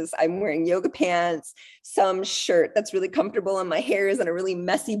basis, I'm wearing yoga pants, some shirt that's really comfortable, and my hair is in a really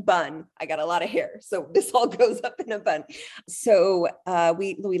messy bun. I got a lot of hair, so this all goes up in a bun. So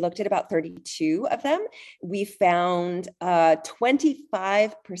we looked at about 32 of them. We found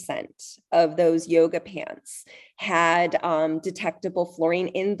 25% of those yoga pants had detectable fluorine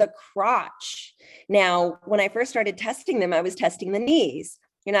in the crotch. Now, when I first started testing them, I was testing the knees.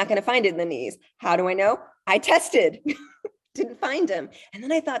 You're not going to find it in the knees. How do I know? I tested, didn't find them. And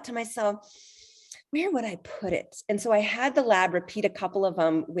then I thought to myself, where would I put it? And so I had the lab repeat a couple of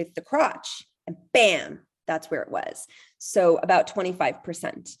them with the crotch, and bam, that's where it was. So about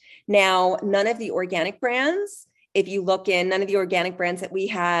 25%. Now, none of the organic brands, if you look in, none of the organic brands that we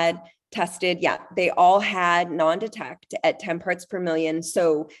had tested, they all had non-detect at 10 parts per million.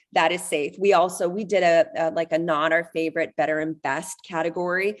 So that is safe. We did a not our favorite, better and best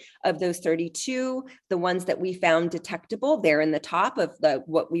category of those 32. The ones that we found detectable, they're in the top of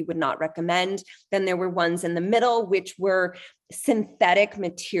what we would not recommend. Then there were ones in the middle, which were synthetic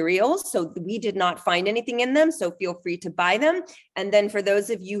materials. So we did not find anything in them. So feel free to buy them. And then for those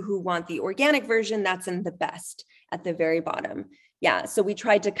of you who want the organic version, that's in the best at the very bottom. Yeah. So we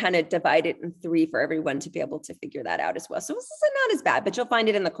tried to kind of divide it in 3 for everyone to be able to figure that out as well. So this is not as bad, but you'll find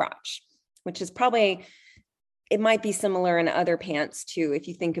it in the crotch, which is probably, it might be similar in other pants too. If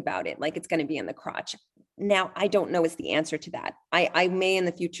you think about it, like it's going to be in the crotch. Now, I don't know is the answer to that. I may in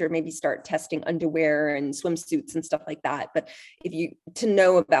the future maybe start testing underwear and swimsuits and stuff like that. But to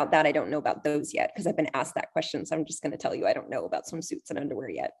know about that, I don't know about those yet because I've been asked that question. So I'm just going to tell you, I don't know about swimsuits and underwear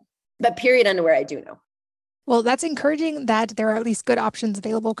yet, but period underwear, I do know. Well, that's encouraging that there are at least good options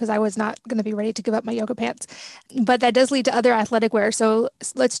available because I was not going to be ready to give up my yoga pants. But that does lead to other athletic wear. So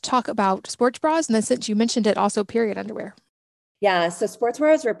let's talk about sports bras. And then since you mentioned it, also period underwear. Yeah, so sports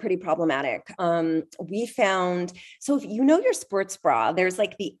bras are pretty problematic. We found, so if you know your sports bra, there's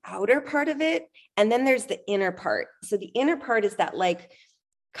like the outer part of it, and then there's the inner part. So the inner part is that like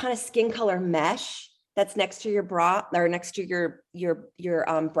kind of skin color mesh that's next to your bra or next to your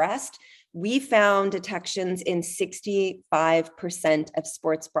breast. We found detections in 65% of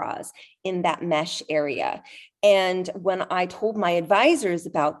sports bras in that mesh area. And when I told my advisors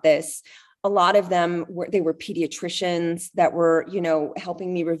about this, A lot of them were pediatricians that were,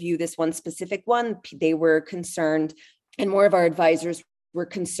 helping me review this one specific one. They were concerned, and more of our advisors were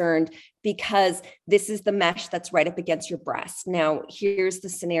concerned because this is the mesh that's right up against your breast. Now, here's the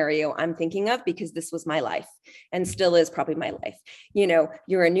scenario I'm thinking of, because this was my life and still is probably my life.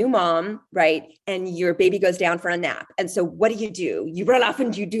 You're a new mom, right? And your baby goes down for a nap. And so what do? You run off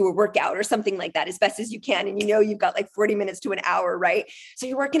and you do a workout or something like that as best as you can. And you've got like 40 minutes to an hour, right? So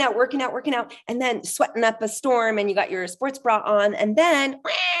you're working out, and then sweating up a storm, and you got your sports bra on, and then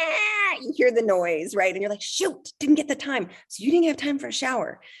you hear the noise, right? And you're like, shoot, didn't get the time. So you didn't have time for a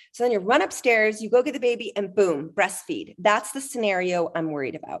shower. So then you run upstairs, you go get the baby, and boom, breastfeed. That's the scenario I'm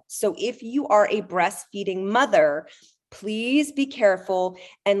worried about. So if you are a breastfeeding mother, please be careful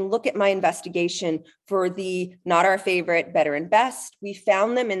and look at my investigation for the not our favorite, better and best. We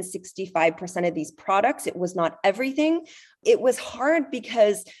found them in 65% of these products. It was not everything. It was hard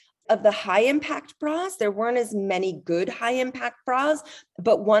because of the high impact bras. There weren't as many good high impact bras,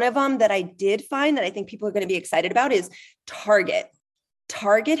 but one of them that I did find that I think people are going to be excited about is Target.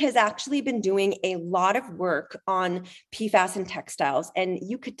 Target has actually been doing a lot of work on PFAS and textiles. And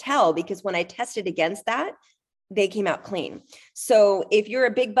you could tell because when I tested against that, they came out clean. So if you're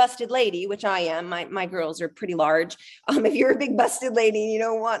a big busted lady, which I am, my girls are pretty large. If you're a big busted lady and you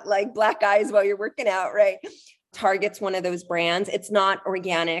don't want like black eyes while you're working out, right? Target's one of those brands. It's not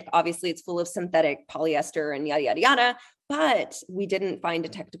organic. Obviously, it's full of synthetic polyester and yada, yada, yada. But we didn't find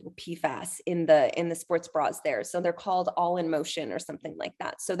detectable PFAS in the sports bras there. So they're called All in Motion or something like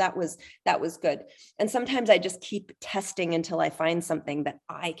that. So that was good. And sometimes I just keep testing until I find something that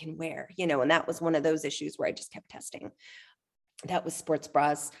I can wear, and that was one of those issues where I just kept testing. That was sports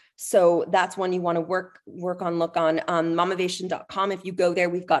bras. So that's one you want to look on mamavation.com. If you go there,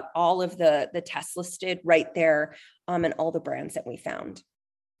 we've got all of the tests listed right there, and all the brands that we found.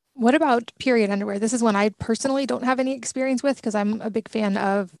 What about period underwear? This is one I personally don't have any experience with because I'm a big fan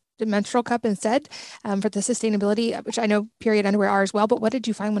of the menstrual cup instead, for the sustainability, which I know period underwear are as well. But what did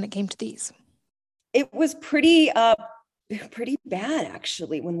you find when it came to these? It was pretty bad,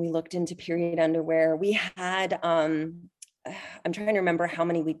 actually, when we looked into period underwear. We had, I'm trying to remember how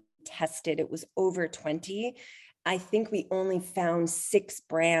many we tested. It was over 20. I think we only found 6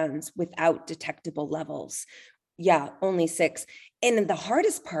 brands without detectable levels. Yeah, only 6. And the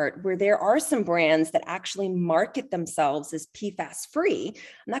hardest part, where there are some brands that actually market themselves as PFAS free.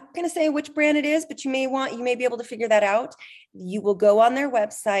 I'm not going to say which brand it is, but you may be able to figure that out. You will go on their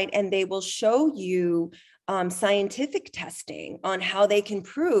website and they will show you scientific testing on how they can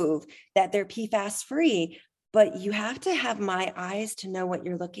prove that they're PFAS free. But you have to have my eyes to know what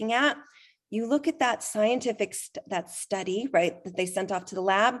you're looking at. You look at that scientific that study, right, that they sent off to the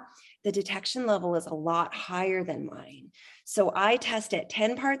lab. The detection level is a lot higher than mine. So I test at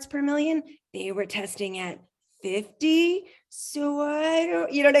 10 parts per million. They were testing at 50. So I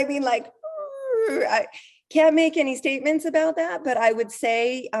don't, you know what I mean? Like, I can't make any statements about that, but I would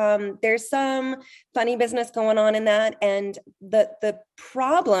say there's some funny business going on in that. And the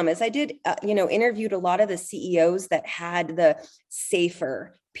problem is I did, interviewed a lot of the CEOs that had the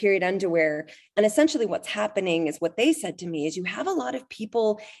safer period underwear. And essentially what's happening is what they said to me is you have a lot of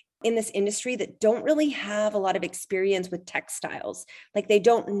people in this industry that don't really have a lot of experience with textiles. Like they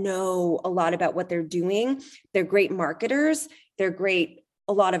don't know a lot about what they're doing. They're great marketers. They're great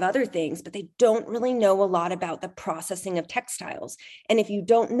a lot of other things, but they don't really know a lot about the processing of textiles. And if you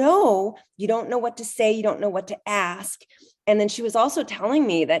don't know what to say, you don't know what to ask. And then she was also telling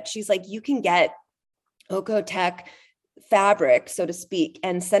me that she's like, you can get Ocotec fabric, so to speak,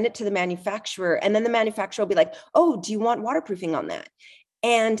 and send it to the manufacturer. And then the manufacturer will be like, oh, do you want waterproofing on that?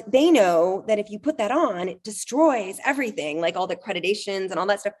 And they know that if you put that on, it destroys everything, like all the accreditations and all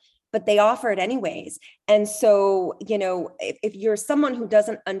that stuff, but they offer it anyways. And so, if you're someone who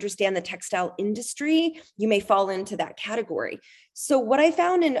doesn't understand the textile industry, you may fall into that category. So what I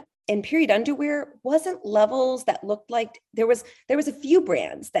found in period underwear wasn't levels that looked like there was a few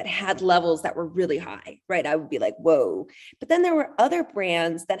brands that had levels that were really high, right? I would be like, whoa. But then there were other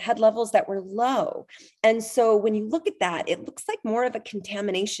brands that had levels that were low. And so when you look at that, it looks like more of a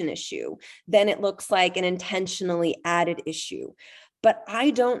contamination issue than it looks like an intentionally added issue. But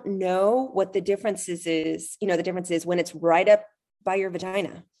I don't know what the difference is. The difference is when it's right up by your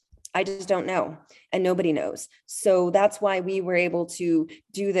vagina. I just don't know. And nobody knows. So that's why we were able to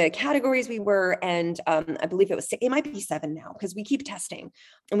do the categories we were. And I believe it might be 7 now, because we keep testing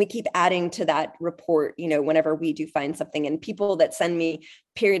and we keep adding to that report, whenever we do find something. And people that send me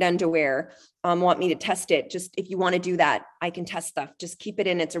period underwear, want me to test it. Just if you want to do that, I can test stuff. Just keep it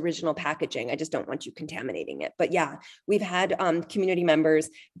in its original packaging. I just don't want you contaminating it. But yeah, we've had community members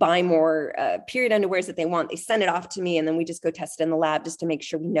buy more period underwears that they want. They send it off to me, and then we just go test it in the lab just to make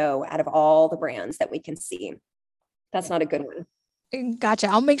sure we know out of all the brands that we can see. That's not a good one. Gotcha.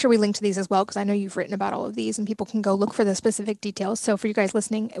 I'll make sure we link to these as well, because I know you've written about all of these and people can go look for the specific details. So for you guys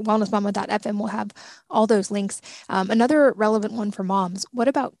listening, wellnessmama.fm will have all those links. Another relevant one for moms, what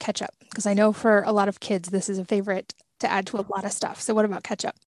about ketchup? Because I know for a lot of kids, this is a favorite to add to a lot of stuff. So what about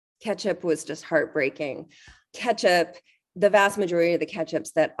ketchup? Ketchup was just heartbreaking. Ketchup, the vast majority of the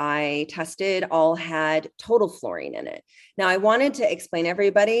ketchups that I tested all had total fluorine in it. Now, I wanted to explain to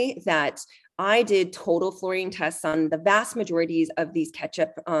everybody that I did total fluorine tests on the vast majorities of these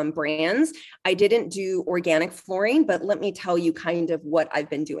ketchup brands. I didn't do organic fluorine, but let me tell you kind of what I've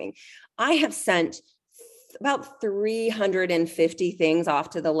been doing. I have sent about 350 things off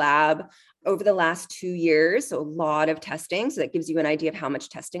to the lab over the last 2 years. So a lot of testing. So that gives you an idea of how much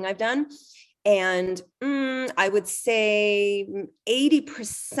testing I've done. And I would say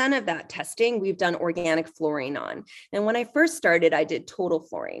 80% of that testing we've done organic fluorine on. And when I first started, I did total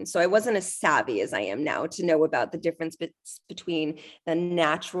fluorine. So I wasn't as savvy as I am now to know about the difference between the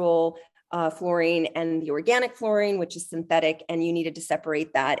natural fluorine and the organic fluorine, which is synthetic, and you needed to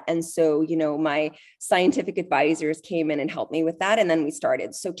separate that. And so, my scientific advisors came in and helped me with that. And then we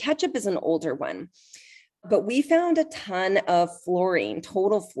started. So ketchup is an older one. But we found a ton of fluorine,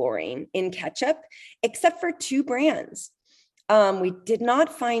 total fluorine in ketchup, except for 2 brands. We did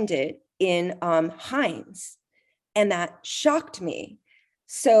not find it in Heinz, and that shocked me.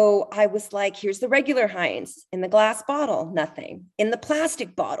 So I was like, here's the regular Heinz. In the glass bottle, nothing. In the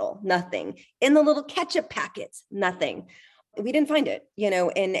plastic bottle, nothing. In the little ketchup packets, nothing. We didn't find it,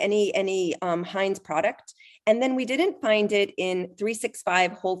 in any Heinz product. And then we didn't find it in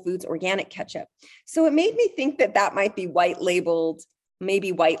 365 Whole Foods organic ketchup. So it made me think that might be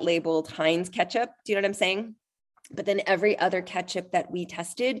maybe white labeled Heinz ketchup. Do you know what I'm saying? But then every other ketchup that we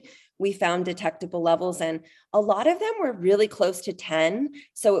tested, we found detectable levels, and a lot of them were really close to 10.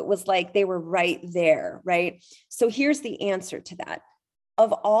 So it was like they were right there, right? So here's the answer to that.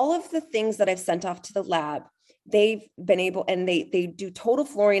 Of all of the things that I've sent off to the lab, they've been able, and they do total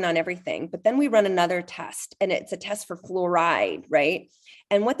fluorine on everything, but then we run another test, and it's a test for fluoride, right?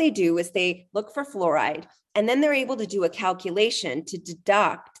 And what they do is they look for fluoride, and then they're able to do a calculation to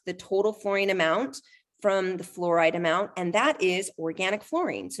deduct the total fluorine amount from the fluoride amount, and that is organic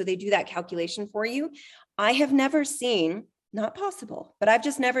fluorine. So they do that calculation for you. I have never seen, not possible, but I've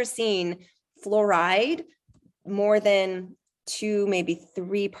just never seen fluoride more than 2, maybe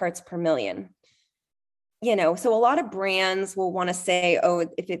 3 parts per million. So a lot of brands will want to say,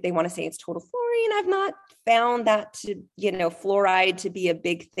 if they want to say it's total fluorine, I've not found that to, fluoride to be a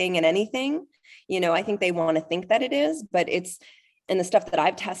big thing in anything. I think they want to think that it is, but it's, in the stuff that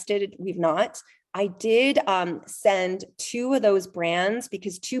I've tested, we've not. I did send 2 of those brands,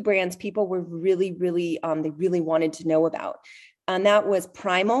 because 2 brands people were really, really, they really wanted to know about. And that was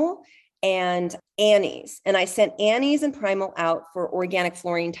Primal and Annie's. And I sent Annie's and Primal out for organic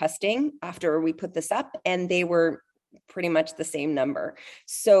fluorine testing after we put this up, and they were pretty much the same number.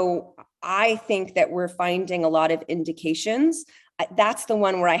 So I think that we're finding a lot of indications. That's the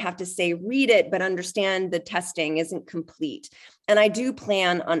one where I have to say, read it, but understand the testing isn't complete. And I do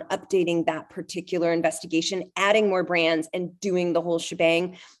plan on updating that particular investigation, adding more brands and doing the whole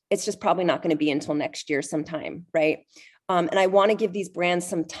shebang. It's just probably not going to be until next year sometime, right? And I want to give these brands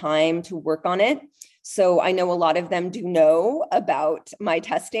some time to work on it. So I know a lot of them do know about my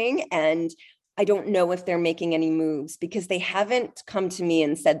testing, and I don't know if they're making any moves, because they haven't come to me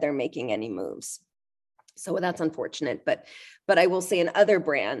and said they're making any moves. So that's unfortunate, but I will say in other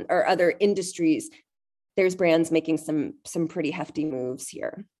brand or other industries, there's brands making some pretty hefty moves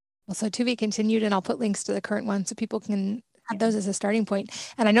here. Well, so to be continued, and I'll put links to the current one so people can have those as a starting point.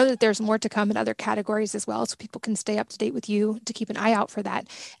 And I know that there's more to come in other categories as well, so people can stay up to date with you to keep an eye out for that.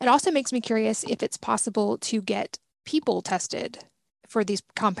 It also makes me curious if it's possible to get people tested for these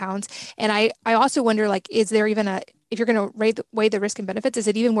compounds. And I also wonder, is there even if you're going to weigh the risk and benefits, is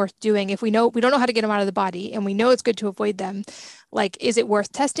it even worth doing if we don't know how to get them out of the body and we know it's good to avoid them? Is it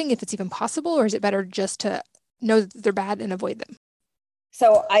worth testing if it's even possible, or is it better just to know that they're bad and avoid them?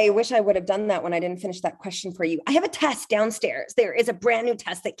 So I wish I would have done that when I didn't finish that question for you. I have a test downstairs. There is a brand new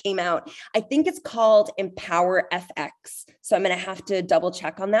test that came out. I think it's called Empower FX. So I'm going to have to double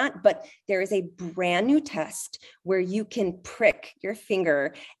check on that. But there is a brand new test where you can prick your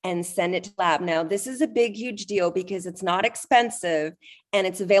finger and send it to lab. Now, this is a big, huge deal because it's not expensive and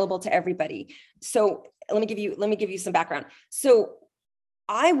it's available to everybody. So let me give you some background. So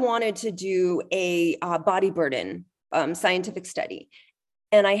I wanted to do a body burden scientific study.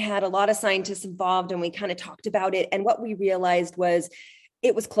 And I had a lot of scientists involved, and we kind of talked about it. And what we realized was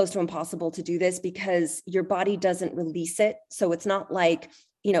it was close to impossible to do this because your body doesn't release it. So it's not like,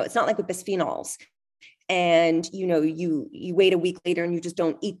 it's not like with bisphenols. And, you wait a week later and you just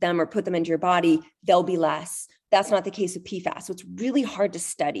don't eat them or put them into your body, they'll be less. That's not the case with PFAS. So it's really hard to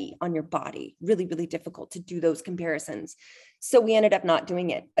study on your body, really, really difficult to do those comparisons. So we ended up not doing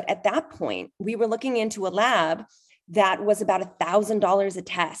it. But at that point, we were looking into a lab that was about $1,000 a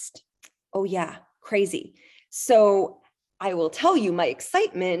test. Oh yeah, crazy. So I will tell you my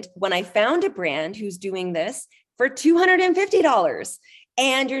excitement when I found a brand who's doing this for $250.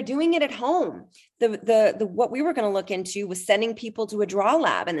 And you're doing it at home. What we were going to look into was sending people to a draw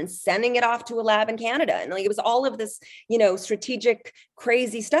lab and then sending it off to a lab in Canada. And like, it was all of this, strategic,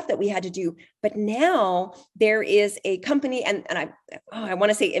 crazy stuff that we had to do. But now there is a company, and I want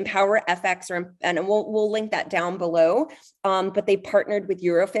to say Empower FX, and we'll link that down below. But they partnered with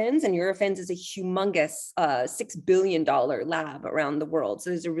Eurofins, and Eurofins is a humongous $6 billion lab around the world.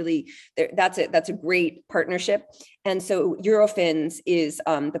 So that's a great partnership. And so Eurofins is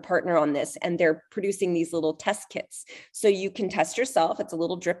the partner on this, and they're producing these little test kits. So you can test yourself. It's a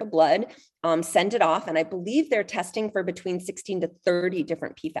little drip of blood, send it off. And I believe they're testing for between 16 to 30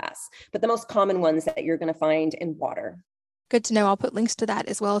 different PFAS, but the most common ones that you're going to find in water. Good to know. I'll put links to that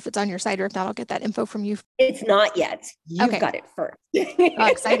as well if it's on your site, or if not, I'll get that info from you. It's not yet. You've got it first. Oh,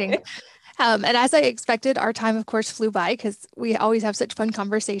 exciting. And as I expected, our time, of course, flew by because we always have such fun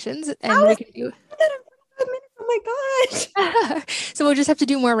conversations. And we can do. Oh my gosh. So we'll just have to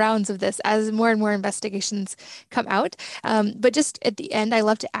do more rounds of this as more and more investigations come out. But just at the end, I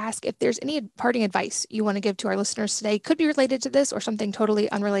love to ask if there's any parting advice you want to give to our listeners today. Could be related to this or something totally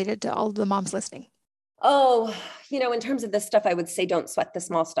unrelated to all of the moms listening. Oh, in terms of this stuff, I would say don't sweat the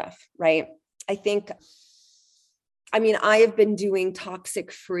small stuff, right? I have been doing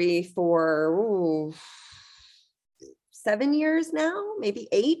toxic free for 7 years now, maybe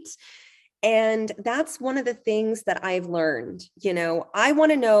 8. And that's one of the things that I've learned. I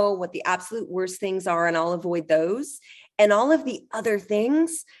want to know what the absolute worst things are, and I'll avoid those. And all of the other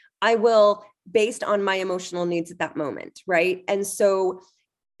things I will, based on my emotional needs at that moment, right? And so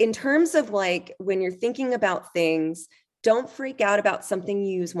in terms of like, when you're thinking about things, don't freak out about something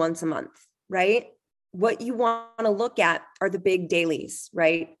you use once a month, right? What you want to look at are the big dailies,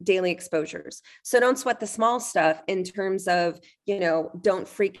 right? Daily exposures. So don't sweat the small stuff in terms of, don't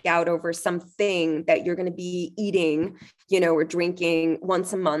freak out over something that you're going to be eating, or drinking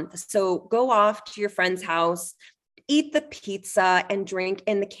once a month. So go off to your friend's house, eat the pizza and drink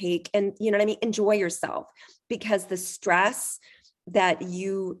in the cake, and enjoy yourself, because the stress that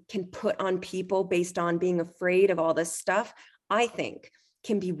you can put on people based on being afraid of all this stuff, I think,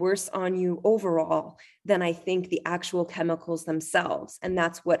 can be worse on you overall than I think the actual chemicals themselves. And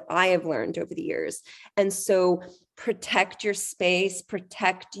that's what I have learned over the years. And so protect your space,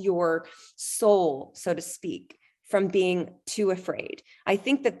 protect your soul, so to speak, from being too afraid. I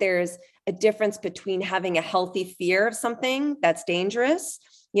think that there's a difference between having a healthy fear of something that's dangerous,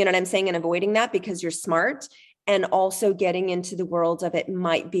 you know what I'm saying, and avoiding that because you're smart, and also getting into the world of it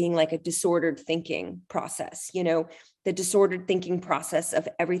might being like a disordered thinking process. The disordered thinking process of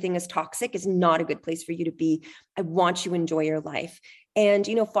everything is toxic is not a good place for you to be. I want you to enjoy your life, and,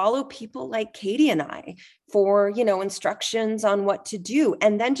 follow people like Katie and I for, instructions on what to do,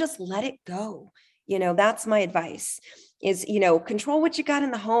 and then just let it go. That's my advice is, control what you got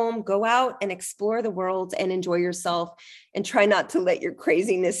in the home, go out and explore the world and enjoy yourself, and try not to let your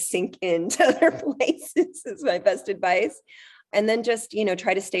craziness sink into other places is my best advice. And then just,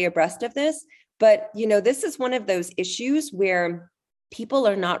 try to stay abreast of this. But, this is one of those issues where people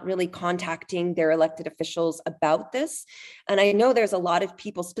are not really contacting their elected officials about this. And I know there's a lot of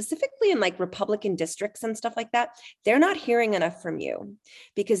people, specifically in like Republican districts and stuff like that, they're not hearing enough from you,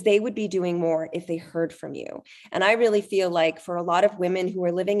 because they would be doing more if they heard from you. And I really feel like for a lot of women who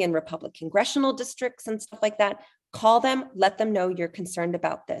are living in Republican congressional districts and stuff like that, call them, let them know you're concerned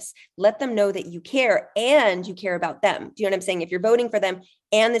about this. Let them know that you care, and you care about them. Do you know what I'm saying? If you're voting for them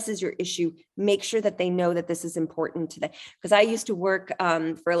and this is your issue, make sure that they know that this is important to them. Because I used to work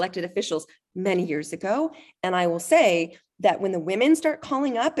for elected officials many years ago. And I will say that when the women start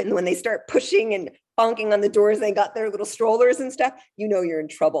calling up and when they start pushing and bonking on the doors, and they got their little strollers and stuff, you're in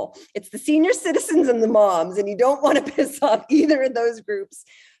trouble. It's the senior citizens and the moms, and you don't want to piss off either of those groups.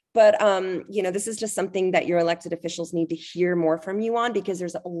 But, this is just something that your elected officials need to hear more from you on, because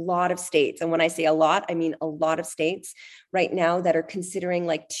there's a lot of states. And when I say a lot, I mean a lot of states right now that are considering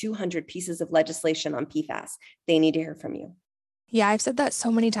like 200 pieces of legislation on PFAS. They need to hear from you. Yeah, I've said that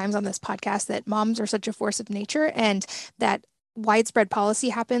so many times on this podcast that moms are such a force of nature and that widespread policy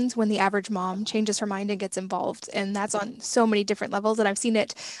happens when the average mom changes her mind and gets involved. And that's on so many different levels. And I've seen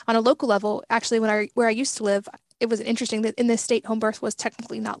it on a local level. Actually, where I used to live, it was interesting that in this state, home birth was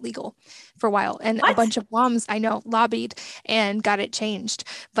technically not legal for a while. And a bunch of moms I know lobbied and got it changed.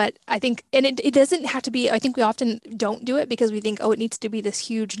 But I think, and it doesn't have to be, I think we often don't do it because we think, oh, it needs to be this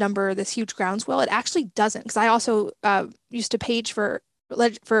huge number, this huge groundswell. It actually doesn't. Because I also used to page for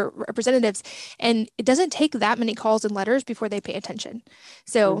representatives, and it doesn't take that many calls and letters before they pay attention.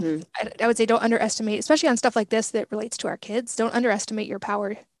 So I would say don't underestimate, especially on stuff like this that relates to our kids, don't underestimate your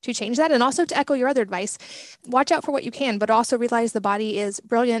power to change that. And also to echo your other advice, watch out for what you can, but also realize the body is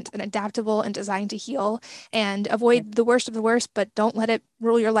brilliant and adaptable and designed to heal, and avoid the worst of the worst, but don't let it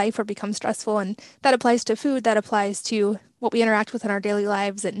rule your life or become stressful. And that applies to food, that applies to what we interact with in our daily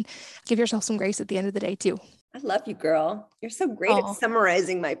lives, and give yourself some grace at the end of the day too. I love you, girl. You're so great at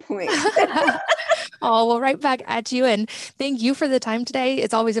summarizing my point. Oh, well, right back at you. And thank you for the time today.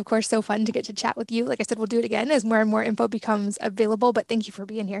 It's always, of course, so fun to get to chat with you. Like I said, we'll do it again as more and more info becomes available. But thank you for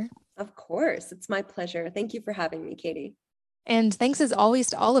being here. Of course. It's my pleasure. Thank you for having me, Katie. And thanks as always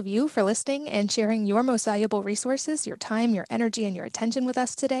to all of you for listening and sharing your most valuable resources, your time, your energy, and your attention with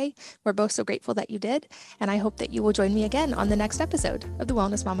us today. We're both so grateful that you did. And I hope that you will join me again on the next episode of the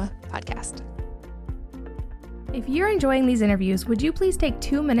Wellness Mama podcast. If you're enjoying these interviews, would you please take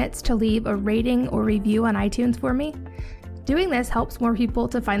 2 minutes to leave a rating or review on iTunes for me? Doing this helps more people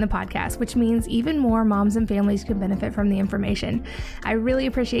to find the podcast, which means even more moms and families can benefit from the information. I really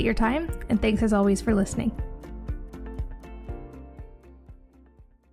appreciate your time, and thanks as always for listening.